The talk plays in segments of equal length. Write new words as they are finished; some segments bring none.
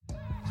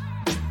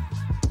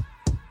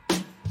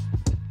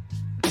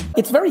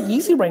It's very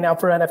easy right now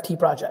for NFT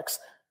projects.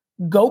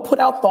 Go put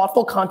out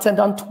thoughtful content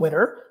on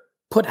Twitter,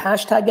 put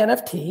hashtag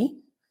NFT,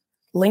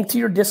 link to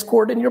your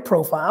Discord in your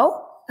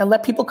profile, and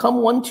let people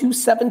come 1 to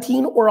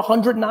 17 or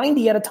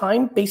 190 at a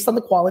time based on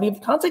the quality of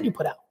the content you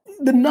put out.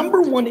 The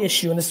number one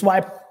issue, and this is why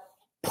I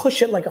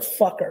push it like a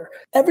fucker,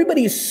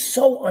 everybody is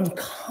so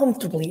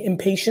uncomfortably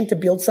impatient to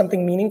build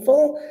something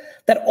meaningful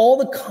that all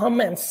the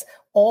comments,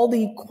 all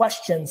the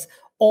questions,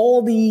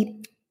 all the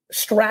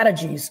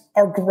strategies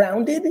are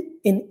grounded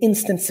in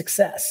instant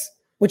success,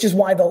 which is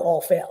why they'll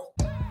all fail.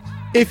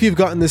 If you've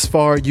gotten this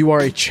far, you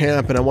are a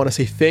champ, and I want to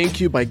say thank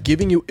you by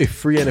giving you a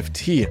free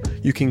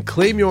NFT. You can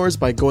claim yours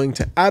by going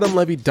to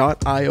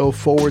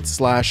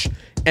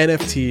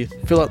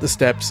adamlevy.io/NFT, fill out the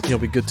steps, and you'll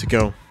be good to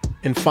go.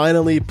 And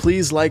finally,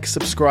 please like,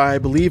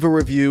 subscribe, leave a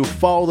review,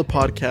 follow the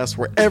podcast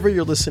wherever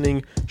you're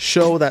listening,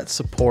 show that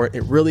support.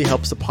 It really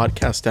helps the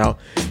podcast out.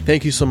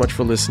 Thank you so much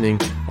for listening.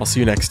 I'll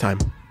see you next time.